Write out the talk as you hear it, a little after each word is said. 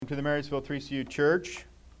to the Marysville 3CU Church.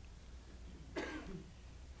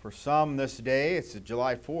 For some this day, it's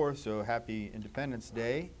July 4th, so happy Independence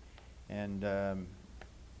Day. And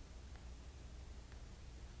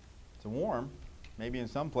it's warm, maybe in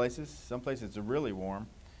some places. Some places it's really warm.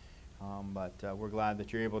 But we're glad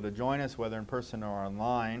that you're able to join us, whether in person or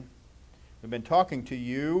online. We've been talking to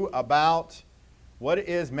you about what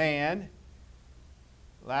is man.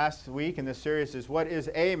 Last week in this series is What is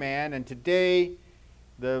a Man? And today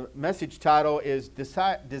the message title is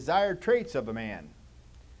Desired Traits of a Man.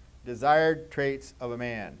 Desired Traits of a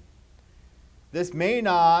Man. This may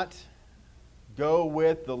not go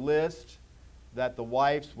with the list that the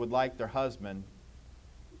wives would like their husband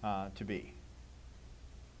to be.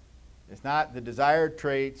 It's not the desired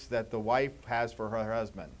traits that the wife has for her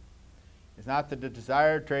husband. It's not the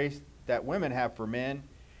desired traits that women have for men.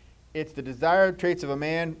 It's the desired traits of a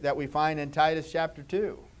man that we find in Titus chapter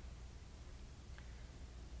 2.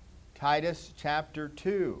 Titus chapter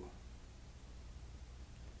 2.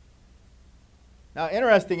 Now,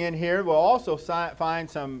 interesting in here, we'll also find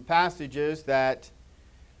some passages that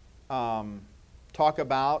talk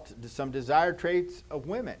about some desired traits of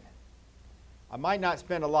women. I might not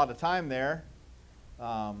spend a lot of time there.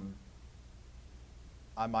 I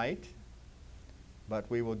might. But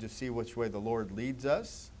we will just see which way the Lord leads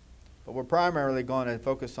us. But we're primarily going to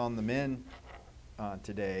focus on the men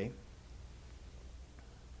today.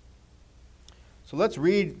 So let's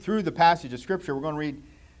read through the passage of Scripture. We're going to read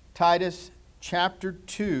Titus chapter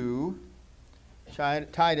 2.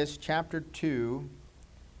 Titus chapter 2.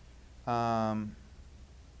 We're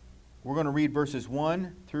going to read verses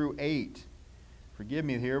 1 through 8. Forgive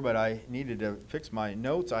me here, but I needed to fix my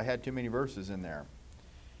notes. I had too many verses in there.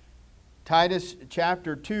 Titus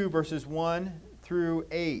chapter 2, verses 1 through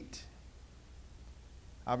 8.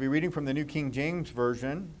 I'll be reading from the New King James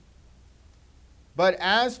Version. But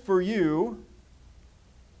as for you,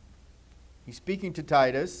 he's speaking to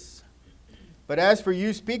Titus, but as for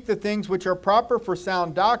you, speak the things which are proper for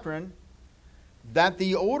sound doctrine, that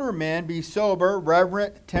the older men be sober,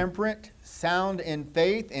 reverent, temperate, sound in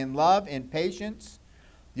faith, in love, in patience.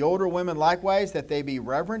 The older women likewise, that they be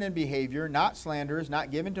reverent in behavior, not slanderers,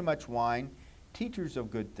 not given to much wine, teachers of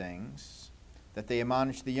good things, that they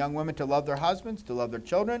admonish the young women to love their husbands, to love their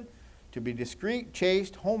children, to be discreet,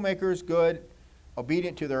 chaste, homemakers, good,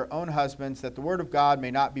 obedient to their own husbands, that the word of God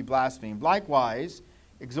may not be blasphemed. Likewise,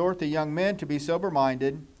 exhort the young men to be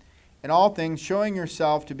sober-minded, in all things showing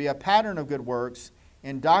yourself to be a pattern of good works,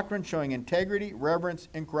 in doctrine showing integrity, reverence,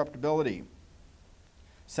 incorruptibility.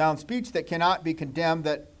 Sound speech that cannot be condemned,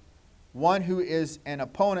 that one who is an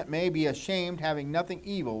opponent may be ashamed, having nothing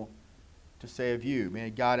evil to say of you. May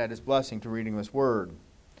God add his blessing to reading this word.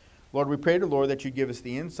 Lord, we pray to Lord that you give us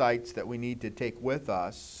the insights that we need to take with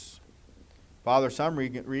us. Father, some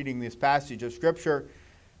reading this passage of Scripture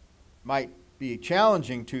might be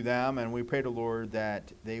challenging to them, and we pray to Lord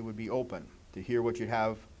that they would be open to hear what you'd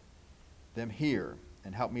have them hear,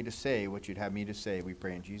 and help me to say what you'd have me to say. We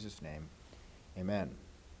pray in Jesus' name. Amen.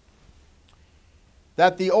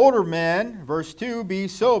 That the older men, verse 2, be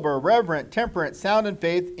sober, reverent, temperate, sound in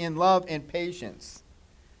faith, in love, and patience.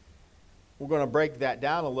 We're going to break that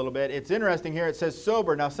down a little bit. It's interesting here, it says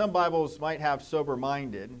sober. Now, some Bibles might have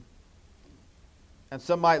sober-minded, and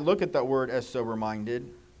some might look at that word as sober-minded.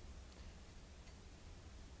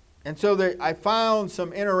 And so I found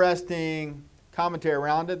some interesting commentary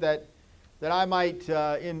around it that I might,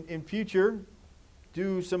 in future,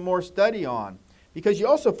 do some more study on. Because you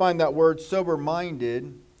also find that word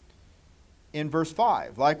sober-minded in verse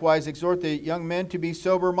 5. Likewise, exhort the young men to be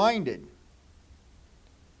sober-minded.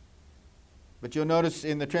 But you'll notice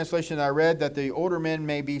in the translation I read that the older men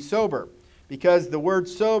may be sober. Because the word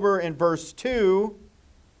sober in verse 2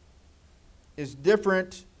 is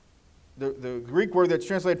different. The Greek word that's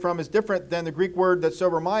translated from is different than the Greek word that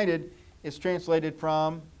sober-minded is translated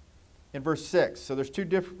from in verse 6. So there's two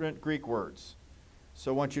different Greek words.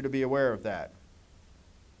 So I want you to be aware of that.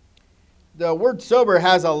 The word sober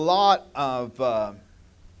has a lot of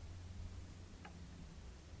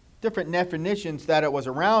different definitions that it was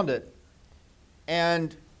around it.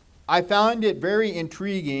 And I found it very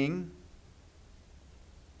intriguing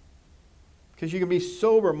because you can be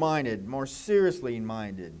sober-minded, more seriously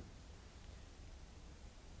minded.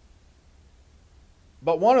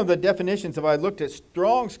 But one of the definitions, if I looked at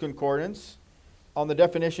Strong's Concordance on the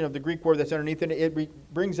definition of the Greek word that's underneath it,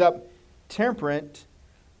 it brings up temperate,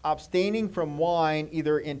 abstaining from wine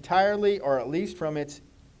either entirely or at least from its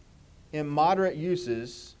immoderate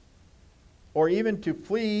uses, or even to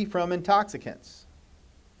flee from intoxicants.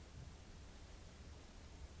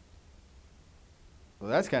 Well,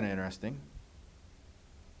 that's kind of interesting.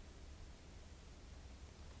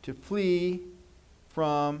 to flee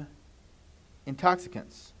from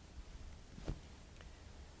intoxicants.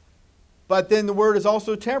 But then the word is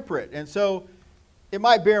also temperate. And so it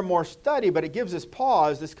might bear more study, but it gives us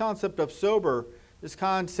pause. This concept of sober, this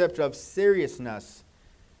concept of seriousness,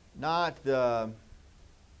 not the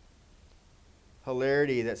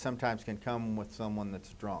hilarity that sometimes can come with someone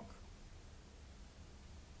that's drunk.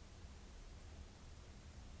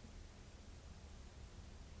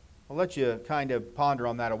 I'll let you kind of ponder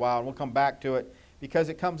on that a while, and we'll come back to it because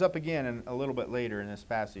it comes up again a little bit later in this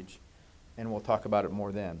passage, and we'll talk about it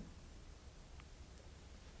more then.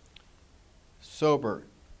 Sober.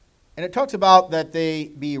 And it talks about that they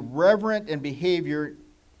be reverent in behavior.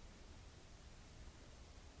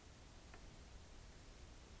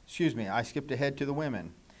 Excuse me, I skipped ahead to the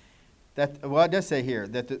women. Well, it does say here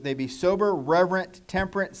that they be sober, reverent,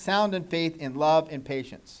 temperate, sound in faith, in love, and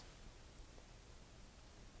patience.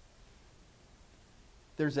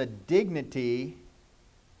 There's a dignity.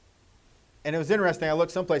 And it was interesting, I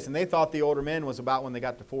looked someplace and they thought the older men was about when they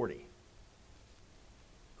got to 40.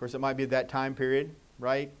 Of course, it might be that time period,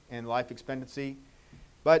 right, and life expectancy.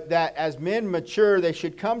 But that as men mature, they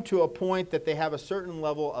should come to a point that they have a certain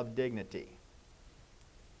level of dignity.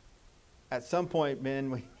 At some point, men,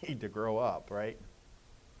 we need to grow up, right?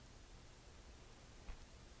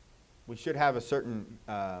 We should have a certain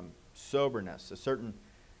soberness, a certain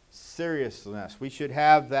seriousness. We should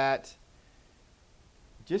have that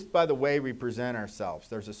just by the way we present ourselves.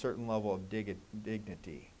 There's a certain level of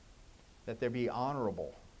dignity, that there be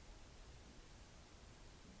honorable.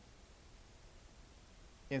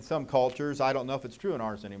 In some cultures, I don't know if it's true in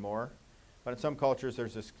ours anymore, but in some cultures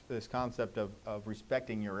there's this concept of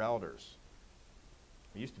respecting your elders.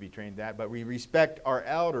 We used to be trained that, but we respect our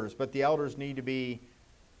elders, but the elders need to be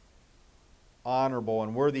honorable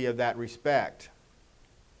and worthy of that respect.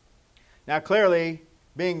 Now, clearly,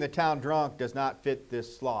 being the town drunk does not fit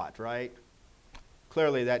this slot, right?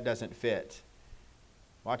 Clearly, that doesn't fit.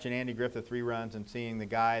 Watching Andy Griffith reruns and seeing the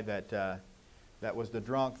guy that was the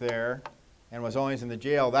drunk there and was always in the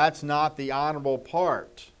jail, that's not the honorable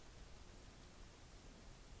part.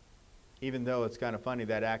 Even though it's kind of funny,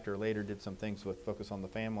 that actor later did some things with Focus on the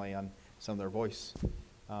Family on some of their voice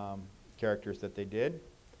characters that they did.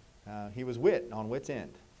 He was Whit on Whit's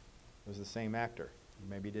End. It was the same actor.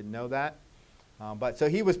 Maybe you didn't know that. But so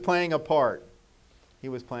he was playing a part. He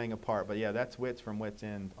was playing a part. But yeah, that's Whit's from Whit's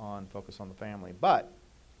End on Focus on the Family. But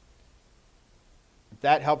if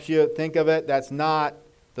that helps you think of it, that's not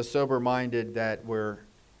the sober-minded that we're,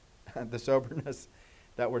 the soberness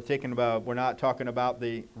that we're thinking about. We're not talking about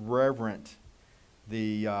the reverent,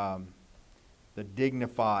 the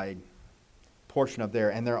dignified portion of there.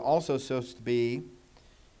 And they're also supposed to be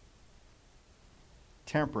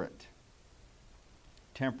temperate.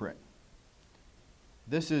 Temperate.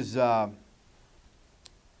 This is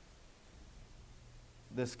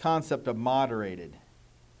this concept of moderated.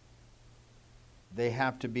 They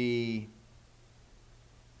have to be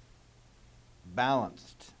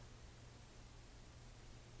balanced,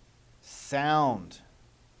 sound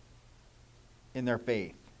in their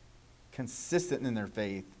faith, consistent in their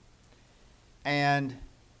faith, and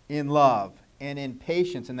in love, and in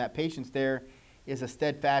patience. And that patience there is a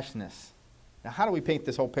steadfastness. Now, how do we paint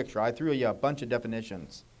this whole picture? I threw you a bunch of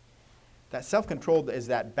definitions. That self-controlled is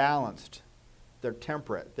that balanced. They're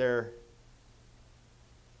temperate. They're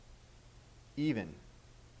even.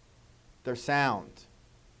 They're sound.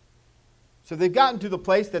 So they've gotten to the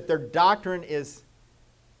place that their doctrine is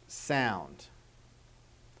sound.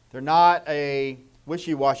 They're not a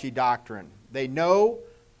wishy-washy doctrine. They know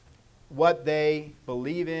what they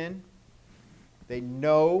believe in. They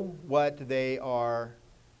know what they are,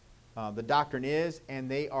 the doctrine is,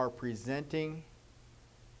 and they are presenting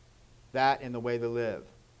that in the way they live.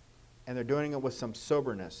 And they're doing it with some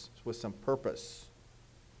soberness, with some purpose.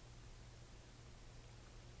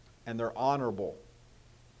 And they're honorable.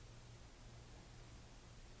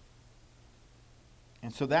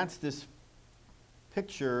 And so that's this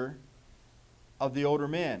picture of the older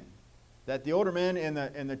men. That the older men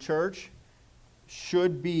in the church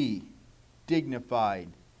should be dignified,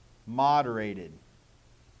 moderated.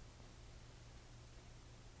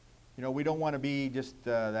 You know, we don't want to be just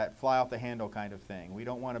that fly off the handle kind of thing. We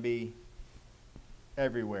don't want to be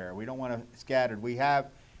everywhere. We don't want to scattered. We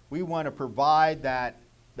want to provide that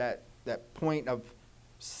point of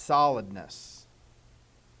solidness,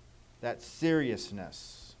 that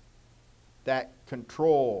seriousness, that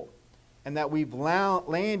control, and that we've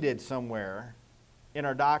landed somewhere in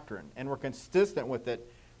our doctrine, and we're consistent with it.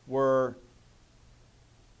 We're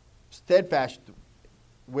steadfast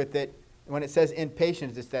with it. When it says in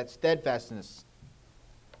patience, it's that steadfastness.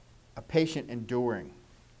 a patient enduring.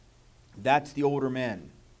 That's the older men.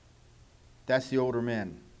 That's the older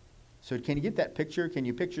men. So can you get that picture? Can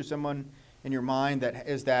you picture someone in your mind that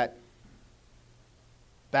is that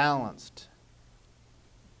balanced?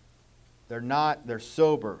 They're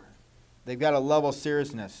sober. They've got a level of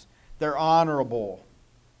seriousness. They're honorable.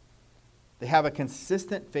 They have a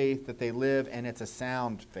consistent faith that they live, and it's a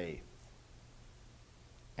sound faith.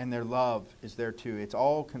 And their love is there too. It's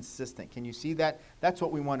all consistent. Can you see that? That's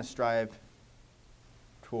what we want to strive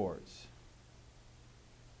towards.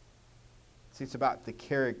 See, it's about the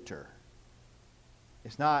character.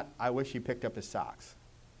 It's not, I wish he picked up his socks.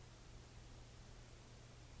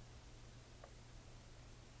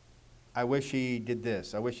 I wish he did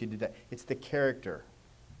this. I wish he did that. It's the character.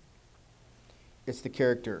 It's the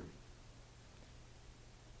character.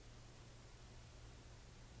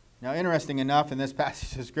 Now, interesting enough, in this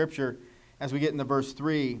passage of Scripture, as we get into verse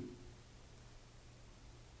 3,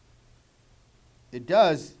 it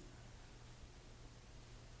does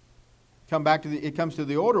come back to it comes to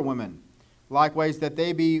the older women. Likewise, that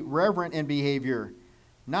they be reverent in behavior,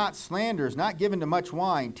 not slanderers, not given to much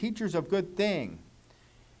wine, teachers of good thing.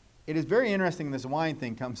 It is very interesting this wine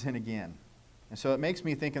thing comes in again. And so it makes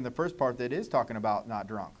me think in the first part that it is talking about not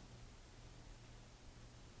drunk.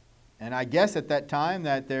 And I guess at that time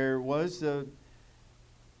that there was a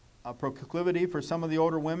proclivity for some of the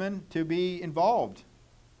older women to be involved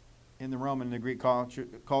in the Roman and the Greek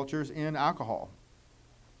cultures in alcohol,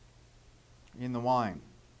 in the wine.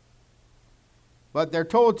 But they're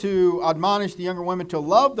told to admonish the younger women to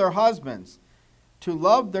love their husbands, to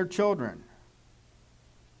love their children.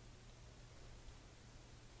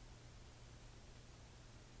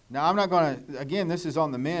 Now, I'm not going to, again, this is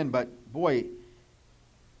on the men, but boy,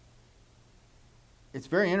 it's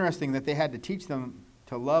very interesting that they had to teach them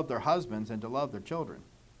to love their husbands and to love their children.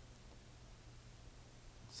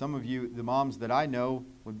 Some of you, the moms that I know,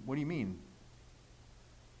 what do you mean?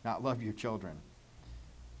 Not love your children.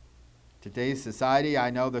 Today's society, I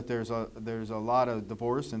know that there's a lot of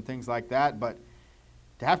divorce and things like that, but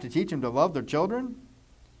to have to teach them to love their children,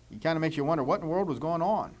 it kind of makes you wonder what in the world was going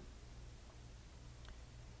on.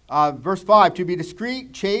 Verse 5, to be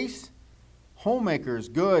discreet, chaste, homemakers,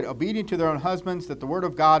 good, obedient to their own husbands, that the word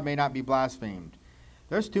of God may not be blasphemed.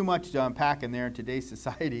 There's too much to unpack in there in today's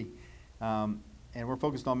society, and we're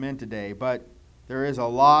focused on men today, but there is a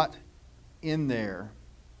lot in there.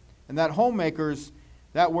 And that homemakers,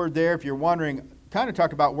 that word there, if you're wondering, kind of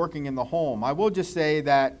talked about working in the home. I will just say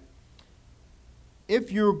that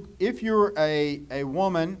if you're a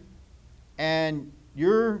woman and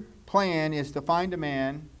your plan is to find a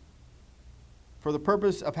man for the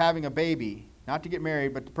purpose of having a baby, not to get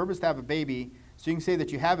married, but the purpose to have a baby, so you can say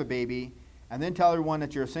that you have a baby, and then tell everyone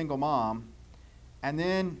that you're a single mom, and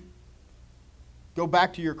then go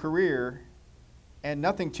back to your career, and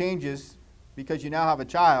nothing changes because you now have a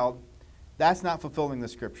child, that's not fulfilling the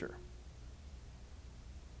Scripture.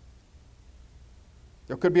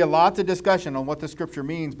 There could be a lot of discussion on what the Scripture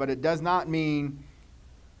means, but it does not mean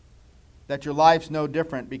that your life's no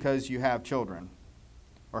different because you have children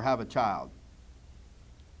or have a child.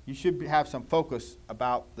 You should have some focus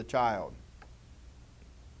about the child.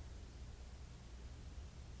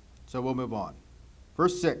 So we'll move on.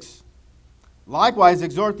 Verse 6. Likewise,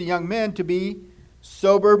 exhort the young men to be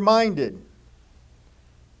sober-minded.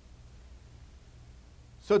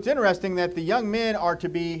 So it's interesting that the young men are to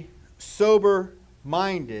be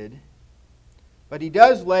sober-minded, but he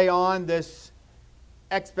does lay on this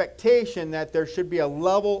expectation that there should be a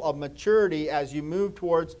level of maturity as you move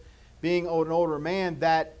towards being an older man,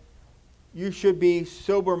 that you should be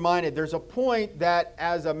sober-minded. There's a point that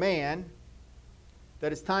as a man,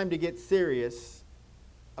 that it's time to get serious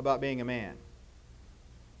about being a man.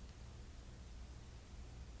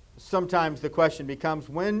 Sometimes the question becomes,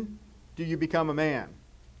 when do you become a man?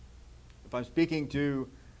 If I'm speaking to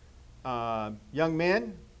young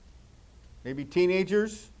men, maybe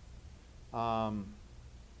teenagers,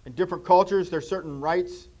 in different cultures, there's certain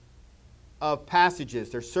rites of passages.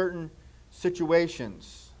 There's certain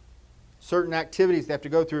situations, certain activities they have to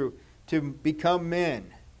go through to become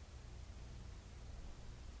men.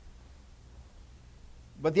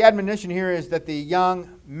 But the admonition here is that the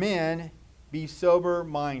young men be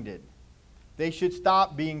sober-minded. They should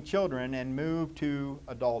stop being children and move to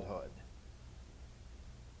adulthood.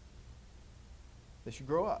 They should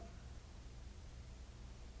grow up.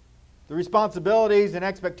 The responsibilities and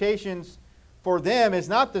expectations for them is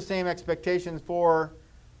not the same expectations for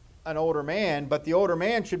an older man, but the older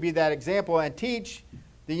man should be that example and teach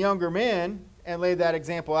the younger men and lay that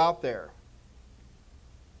example out there.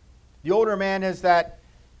 The older man is that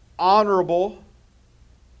honorable,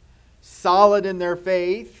 solid in their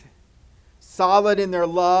faith, solid in their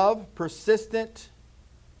love, persistent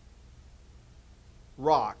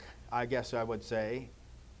rock, I guess I would say,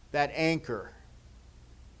 that anchor.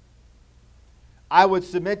 I would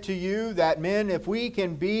submit to you that, men, if we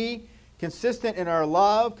can be consistent in our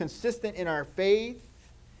love, consistent in our faith,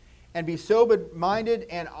 and be sober-minded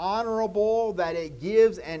and honorable, that it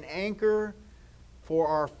gives an anchor for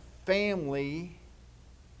our family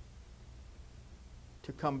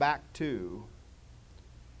to come back to.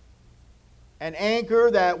 An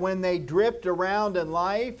anchor that when they drift around in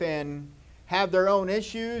life and have their own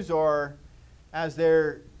issues, or as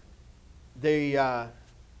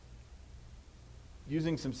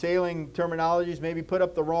using some sailing terminologies, maybe put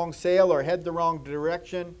up the wrong sail or head the wrong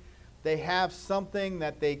direction, they have something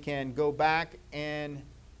that they can go back and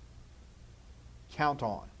count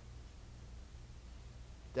on.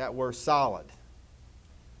 That we're solid,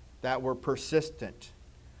 that we're persistent,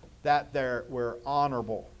 that we're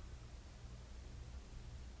honorable.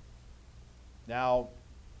 Now,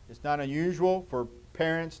 it's not unusual for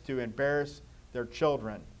parents to embarrass their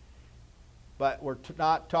children, but we're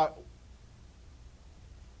not taught.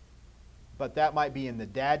 But that might be in the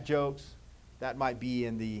dad jokes, that might be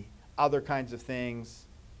in the other kinds of things.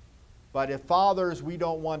 But if fathers, we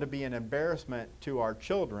don't want to be an embarrassment to our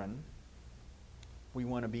children, we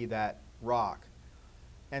want to be that rock.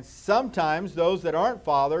 And sometimes those that aren't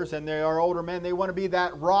fathers and they are older men, they want to be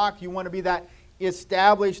that rock. You want to be that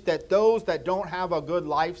established, that those that don't have a good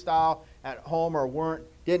lifestyle at home or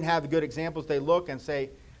didn't have good examples, they look and say,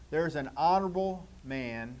 there's an honorable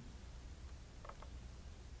man,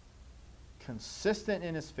 consistent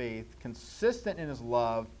in his faith, consistent in his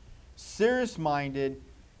love, serious-minded,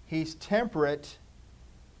 he's temperate.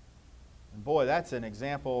 And boy, that's an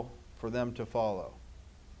example for them to follow.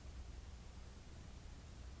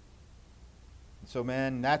 So,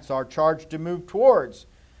 men, that's our charge to move towards.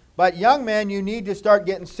 But young men, you need to start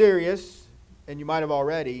getting serious, and you might have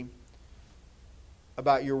already,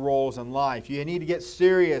 about your roles in life. You need to get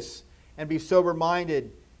serious and be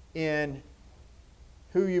sober-minded in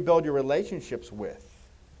who you build your relationships with.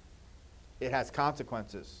 It has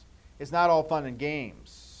consequences. It's not all fun and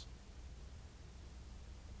games.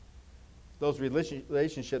 Those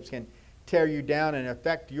relationships can tear you down and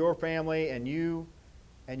affect your family and you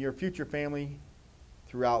and your future family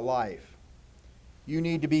throughout life. You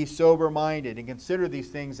need to be sober-minded and consider these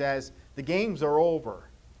things as the games are over.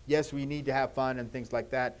 Yes, we need to have fun and things like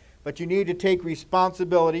that, but you need to take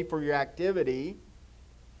responsibility for your activity.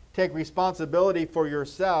 Take responsibility for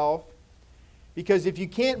yourself, because if you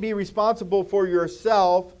can't be responsible for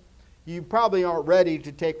yourself, you probably aren't ready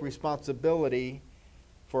to take responsibility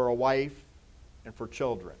for a wife and for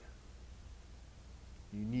children.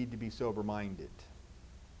 You need to be sober-minded.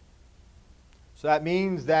 So that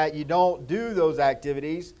means that you don't do those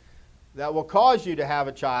activities that will cause you to have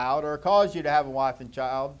a child or cause you to have a wife and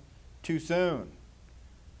child too soon.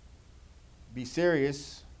 Be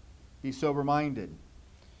serious. Be sober-minded.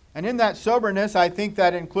 And in that soberness, I think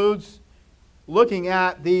that includes looking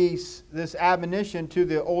at this admonition to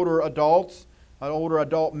the older adults, older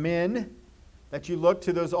adult men, that you look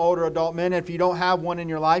to those older adult men. If you don't have one in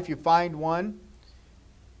your life, you find one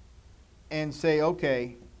and say,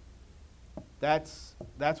 okay, that's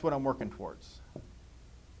what I'm working towards.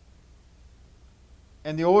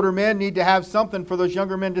 And the older men need to have something for those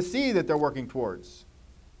younger men to see that they're working towards.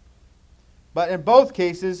 But in both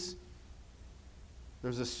cases,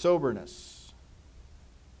 there's a soberness.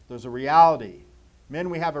 There's a reality. Men,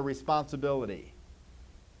 we have a responsibility.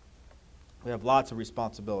 We have lots of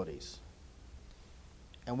responsibilities.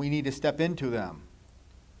 And we need to step into them.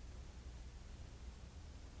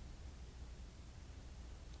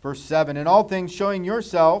 Verse 7, in all things showing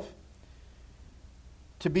yourself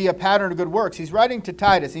to be a pattern of good works. He's writing to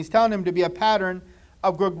Titus. He's telling him to be a pattern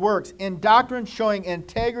of good works. In doctrine showing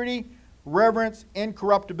integrity, reverence,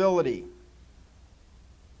 incorruptibility.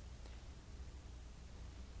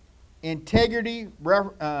 Integrity,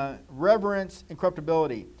 reverence,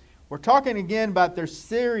 incorruptibility. We're talking again about their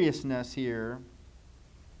seriousness here.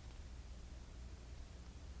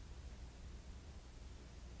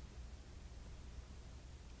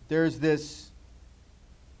 There's this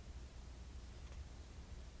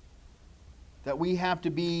that we have to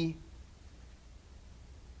be,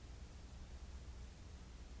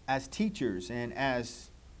 as teachers and as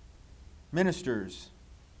ministers,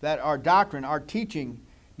 that our doctrine, our teaching,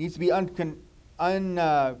 needs to be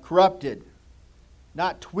uncorrupted,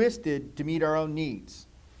 not twisted to meet our own needs.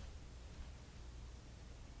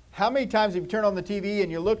 How many times have you turned on the TV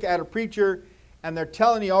and you look at a preacher and they're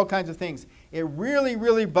telling you all kinds of things? It really,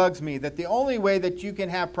 really bugs me that the only way that you can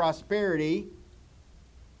have prosperity,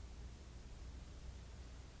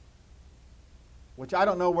 which I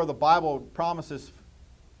don't know where the Bible promises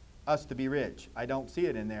us to be rich. I don't see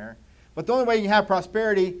it in there. But the only way you have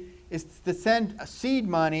prosperity is to send seed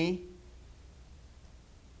money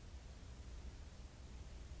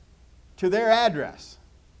to their address.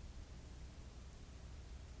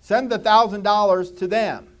 Send the $1,000 to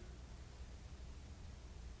them.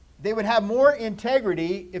 They would have more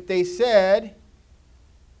integrity if they said,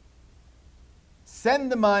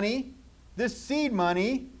 send the money, this seed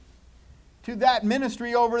money, to that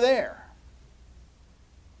ministry over there.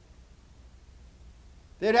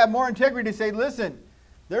 They'd have more integrity to say, listen,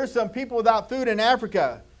 there's some people without food in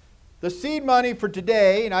Africa. The seed money for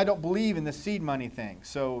today, and I don't believe in the seed money thing,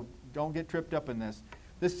 so don't get tripped up in this.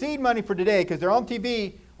 The seed money for today, because they're on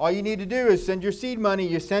TV, all you need to do is send your seed money,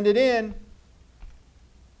 you send it in,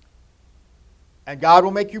 and God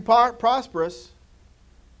will make you prosperous.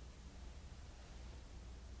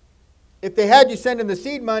 If they had you sending the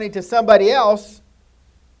seed money to somebody else,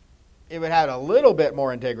 it would have a little bit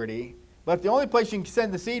more integrity. But the only place you can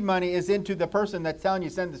send the seed money is into the person that's telling you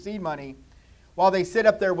to send the seed money, while they sit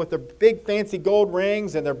up there with their big fancy gold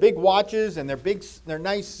rings and their big watches and their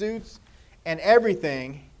nice suits, and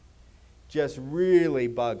everything just really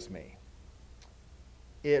bugs me.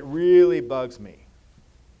 It really bugs me.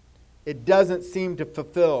 It doesn't seem to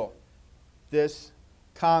fulfill this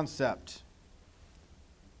concept.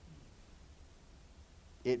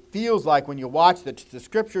 It feels like when you watch the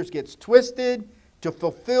scriptures gets twisted to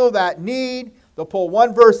fulfill that need. They'll pull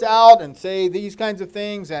one verse out and say these kinds of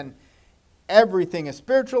things, and everything is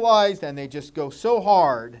spiritualized, and they just go so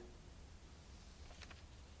hard.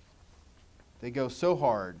 They go so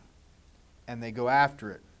hard, and they go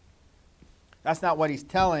after it. That's not what he's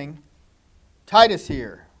telling Titus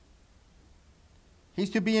here.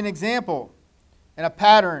 He's to be an example and a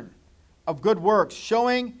pattern of good works,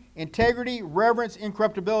 showing integrity, reverence,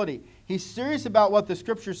 incorruptibility. He's serious about what the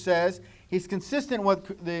Scripture says. He's consistent with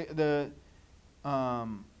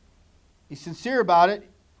he's sincere about it.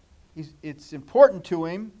 It's important to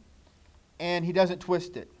him, and he doesn't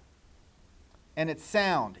twist it. And it's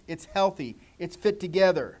sound, it's healthy, it's fit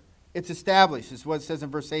together, it's established, is what it says in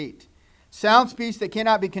verse 8. Sound speech that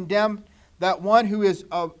cannot be condemned, that one who is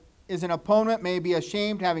an opponent may be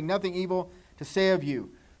ashamed, having nothing evil to say of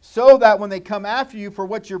you. So that when they come after you for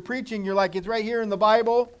what you're preaching, you're like, it's right here in the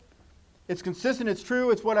Bible. It's consistent, it's true,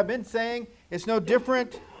 it's what I've been saying. It's no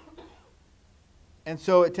different. And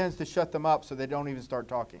so it tends to shut them up so they don't even start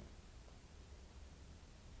talking.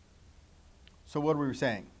 So what were we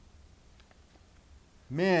saying?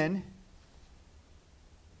 Men,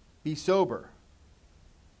 be sober.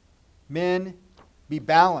 Men, be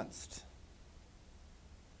balanced.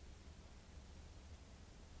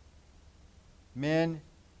 Men,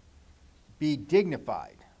 be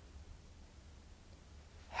dignified.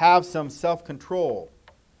 Have some self-control.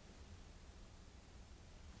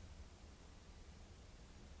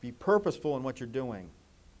 Be purposeful in what you're doing.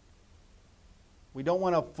 We don't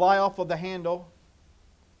want to fly off of the handle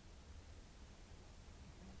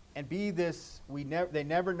and be this, they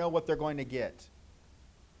never know what they're going to get.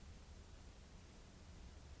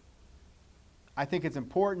 I think it's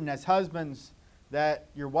important as husbands that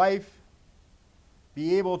your wife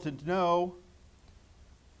be able to know,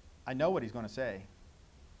 I know what he's going to say.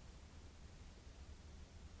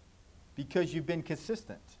 Because you've been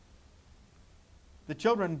consistent. The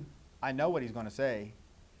children, I know what he's going to say.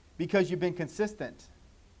 Because you've been consistent.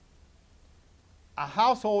 A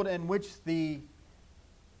household in which the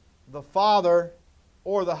father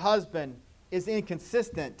or the husband is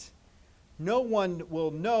inconsistent, no one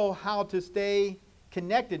will know how to stay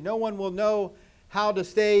connected. No one will know how to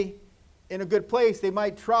stay in a good place. They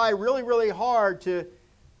might try really, really hard to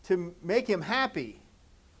make him happy.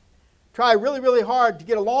 Try really, really hard to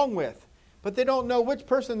get along with. But they don't know which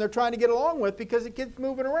person they're trying to get along with because it gets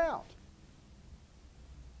moving around.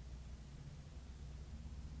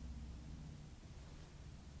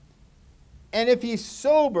 And if he's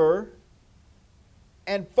sober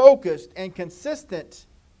and focused and consistent,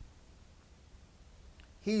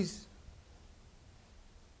 he's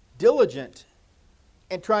diligent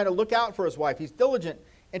in trying to look out for his wife. He's diligent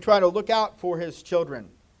in trying to look out for his children.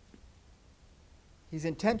 He's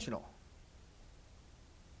intentional.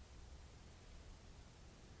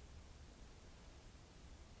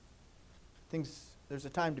 There's a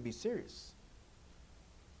time to be serious.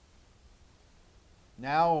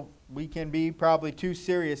 Now we can be probably too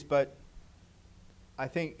serious, but I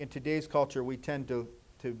think in today's culture we tend to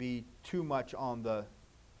be too much on the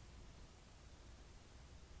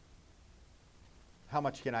how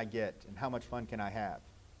much can I get and how much fun can I have.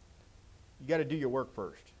 You got to do your work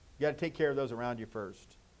first. You got to take care of those around you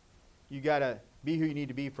first. You got to be who you need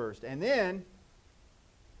to be first. And then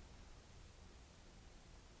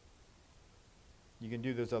you can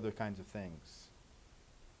do those other kinds of things.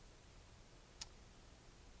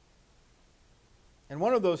 And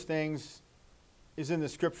one of those things is in the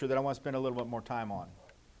scripture that I want to spend a little bit more time on.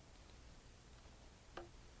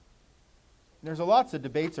 There's lots of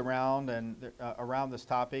debates around this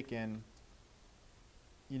topic, and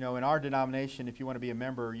in our denomination, if you want to be a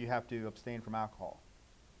member, you have to abstain from alcohol.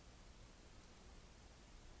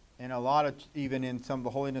 And a lot of, even in some of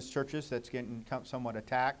the holiness churches, that's getting somewhat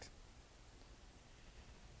attacked.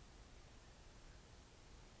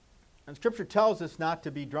 And Scripture tells us not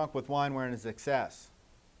to be drunk with wine wherein is excess.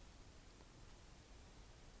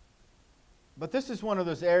 But this is one of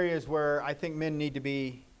those areas where I think men need to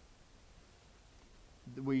be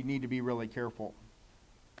really careful.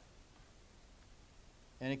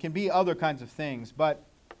 And it can be other kinds of things, but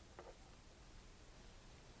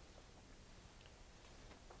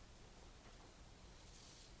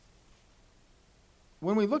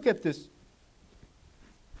when we look at this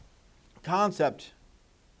concept,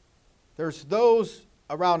 there's those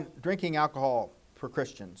around drinking alcohol for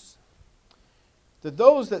Christians.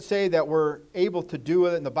 Those that say that we're able to do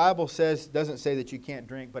it, and the Bible doesn't say that you can't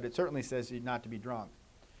drink, but it certainly says not to be drunk.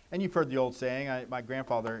 And you've heard the old saying, my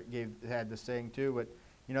grandfather had this saying too, but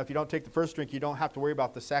if you don't take the first drink, you don't have to worry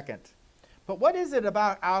about the second. But what is it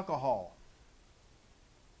about alcohol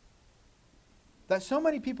that so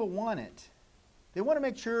many people want it? They want to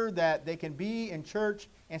make sure that they can be in church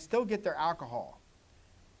and still get their alcohol.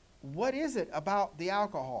 What is it about the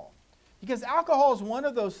alcohol? Because alcohol is one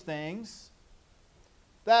of those things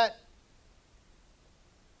that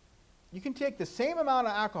you can take the same amount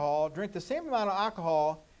of alcohol, drink the same amount of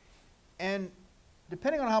alcohol, and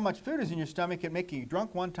depending on how much food is in your stomach, it can make you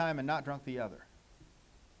drunk one time and not drunk the other.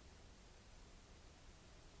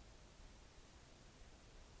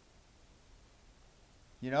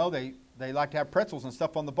 They like to have pretzels and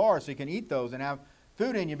stuff on the bar so you can eat those and have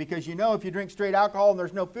food in you, because if you drink straight alcohol and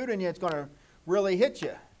there's no food in you, it's going to really hit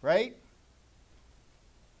you, right?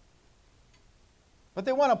 But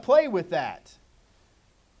they want to play with that.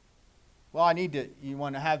 Well, they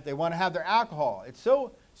want to have their alcohol. It's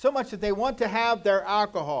so much that they want to have their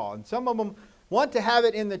alcohol. And some of them want to have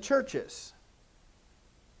it in the churches.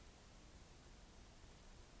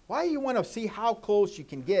 Why do you want to see how close you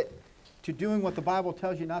can get to doing what the Bible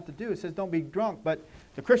tells you not to do? It says don't be drunk, but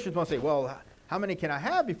the Christians want to say, well, how many can I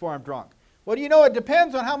have before I'm drunk? Well, it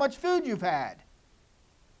depends on how much food you've had.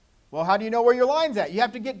 Well, how do you know where your line's at? You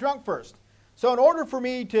have to get drunk first. So in order for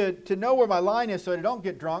me to know where my line is so I don't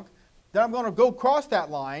get drunk, then I'm going to go cross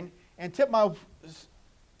that line and tip my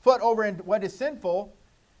foot over in what is sinful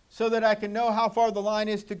so that I can know how far the line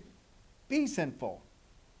is to be sinful.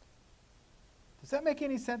 Does that make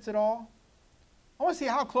any sense at all? I want to see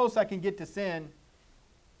how close I can get to sin.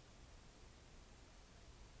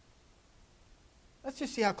 Let's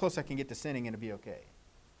just see how close I can get to sinning and it'll be okay.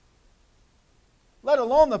 Let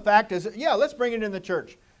alone the fact is, let's bring it in the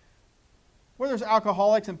church. Where there's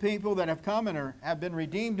alcoholics and people that have come and have been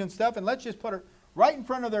redeemed and stuff, and let's just put it right in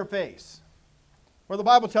front of their face, where the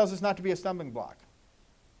Bible tells us not to be a stumbling block.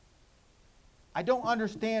 I don't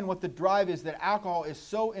understand what the drive is that alcohol is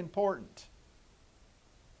so important.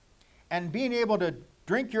 And being able to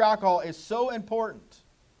drink your alcohol is so important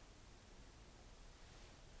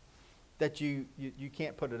that you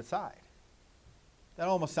can't put it aside. That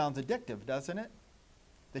almost sounds addictive, doesn't it?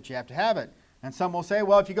 That you have to have it. And some will say,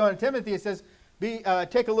 well, if you go into Timothy, it says,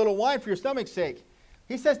 take a little wine for your stomach's sake.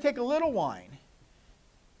 He says take a little wine.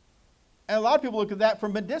 And a lot of people look at that for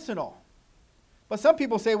medicinal. But some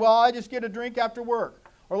people say, well, I just get a drink after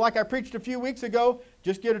work. Or like I preached a few weeks ago,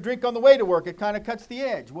 just get a drink on the way to work. It kind of cuts the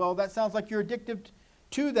edge. Well, that sounds like you're addicted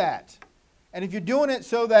to that. And if you're doing it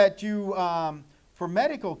so that you, for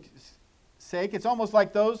medical sake, it's almost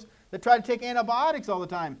like those that try to take antibiotics all the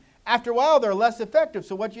time. After a while, they're less effective.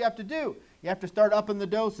 So what you have to do? You have to start upping the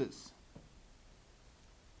doses.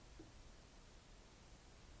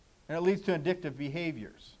 And it leads to addictive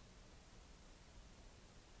behaviors.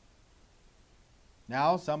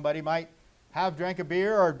 Now, somebody might have drank a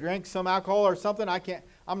beer or drank some alcohol or something.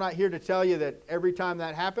 I'm not here to tell you that every time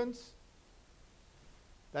that happens,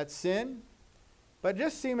 that's sin. But it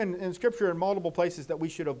just seems in Scripture in multiple places that we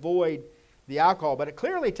should avoid the alcohol. But it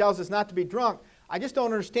clearly tells us not to be drunk. I just don't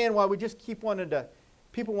understand why we just keep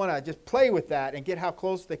people want to just play with that and get how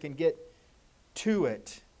close they can get to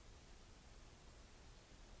it.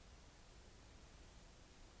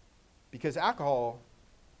 Because alcohol,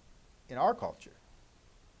 in our culture,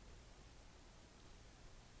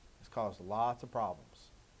 caused lots of problems.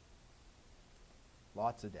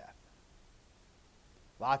 Lots of death.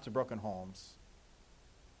 Lots of broken homes.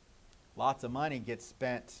 Lots of money gets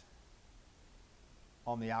spent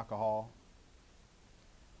on the alcohol.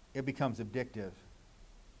 It becomes addictive.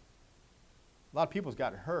 A lot of people's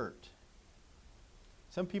gotten hurt.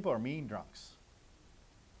 Some people are mean drunks.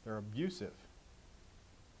 They're abusive.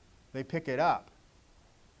 They pick it up.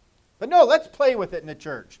 But no, let's play with it in the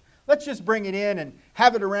church. Let's just bring it in and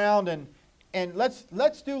have it around, and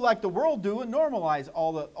let's do like the world do and normalize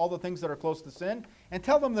all the things that are close to sin and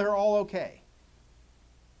tell them they're all okay.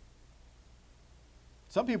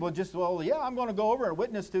 Some people just, well, yeah, I'm going to go over and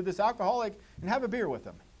witness to this alcoholic and have a beer with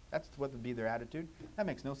them. That's what would be their attitude. That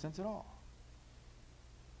makes no sense at all.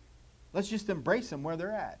 Let's just embrace them where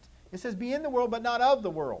they're at. It says, be in the world, but not of the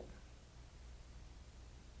world.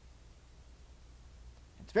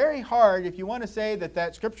 It's very hard, if you want to say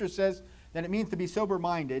that scripture says that it means to be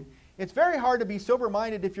sober-minded, it's very hard to be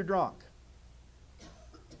sober-minded if you're drunk.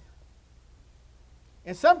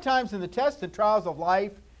 And sometimes in the tests and trials of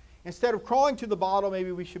life, instead of crawling to the bottle,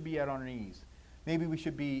 maybe we should be on our knees. Maybe we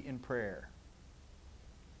should be in prayer.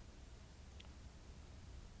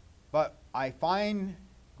 But I find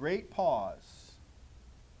great pause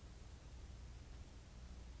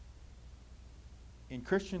in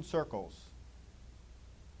Christian circles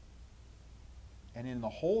and in the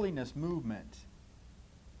holiness movement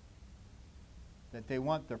that they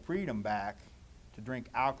want the freedom back to drink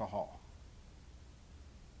alcohol.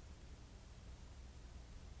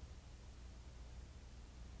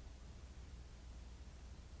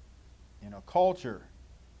 In a culture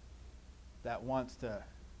that wants to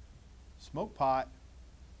smoke pot,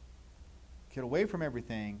 get away from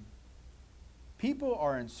everything, people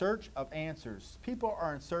are in search of answers. People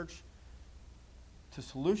are in search to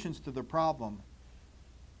solutions to their problem.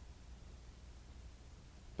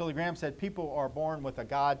 Billy Graham said people are born with a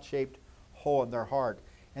God-shaped hole in their heart,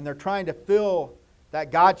 and they're trying to fill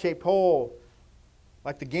that God-shaped hole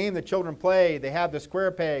like the game that children play. They have the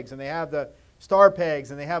square pegs and they have the star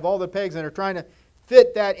pegs and they have all the pegs, and they're trying to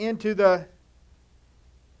fit that into the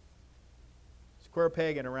square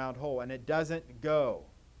peg in a round hole, and it doesn't go.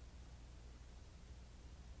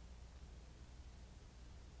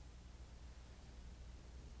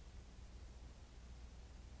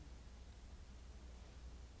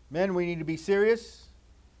 Men, we need to be serious.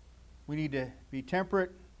 We need to be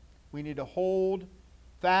temperate. We need to hold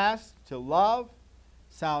fast to love,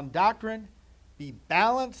 sound doctrine, be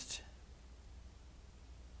balanced.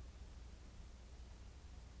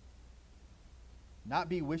 Not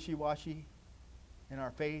be wishy-washy in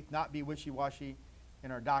our faith, not be wishy-washy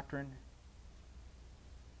in our doctrine,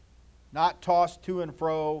 not tossed to and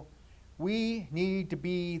fro. We need to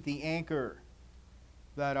be the anchor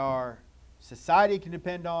that our society can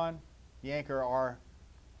depend on, the anchor our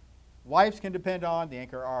wives can depend on, the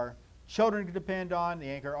anchor our children can depend on, the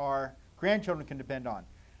anchor our grandchildren can depend on.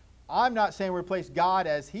 I'm not saying replace God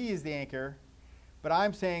as He is the anchor, but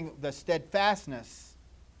I'm saying the steadfastness,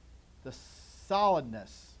 the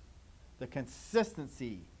solidness, the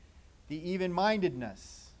consistency, the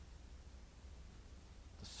even-mindedness,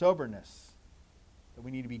 the soberness, that we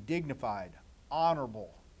need to be dignified,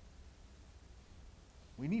 honorable.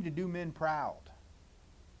 We need to do men proud.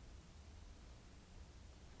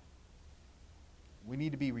 We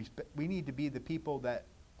need to be the people that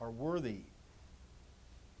are worthy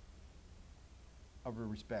of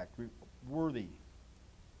respect, worthy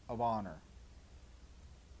of honor.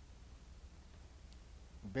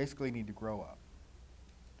 We basically need to grow up.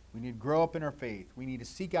 We need to grow up in our faith. We need to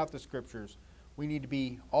seek out the Scriptures. We need to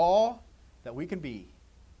be all that we can be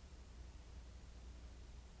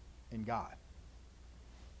in God.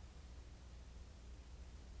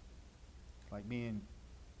 Like being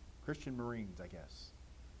Christian Marines, I guess.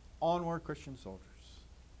 Onward Christian soldiers.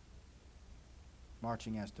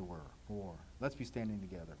 Marching as to war. Let's be standing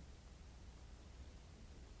together.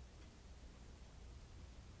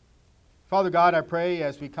 Father God, I pray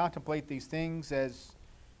as we contemplate these things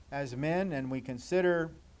as men and we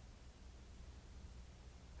consider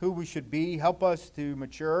who we should be, help us to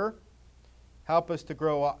mature, help us to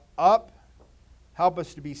grow up, help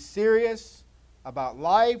us to be serious about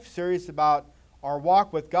life, serious about our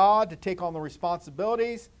walk with God, to take on the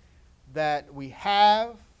responsibilities that we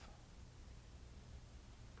have,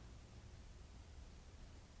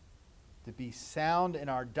 to be sound in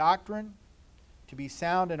our doctrine, to be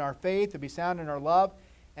sound in our faith, to be sound in our love,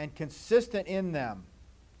 and consistent in them.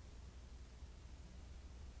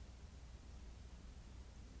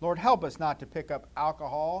 Lord, help us not to pick up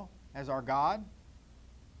alcohol as our God.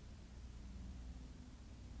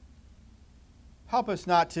 Help us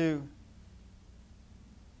not to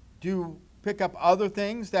pick up other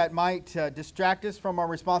things that might distract us from our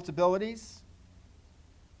responsibilities.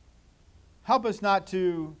 Help us not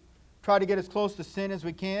to try to get as close to sin as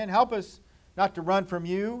we can. Help us not to run from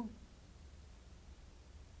you.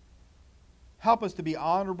 Help us to be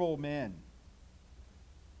honorable men,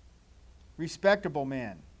 respectable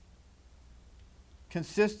men,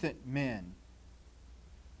 consistent men,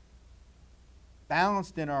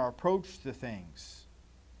 balanced in our approach to things.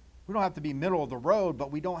 We don't have to be middle of the road,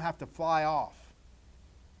 but we don't have to fly off.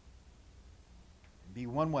 Be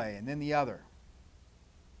one way and then the other.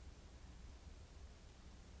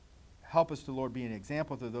 Help us, to Lord, be an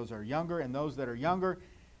example to those that are younger, and those that are younger,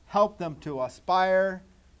 help them to aspire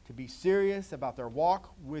to be serious about their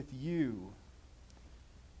walk with you.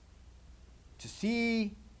 To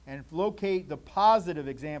see and locate the positive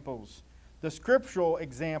examples, the scriptural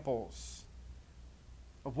examples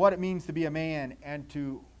of what it means to be a man, and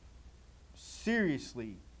to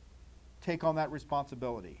seriously take on that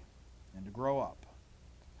responsibility and to grow up.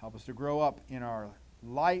 Help us to grow up in our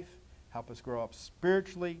life. Help us grow up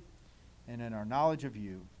spiritually and in our knowledge of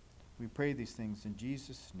you. We pray these things in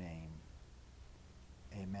Jesus' name.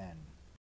 Amen.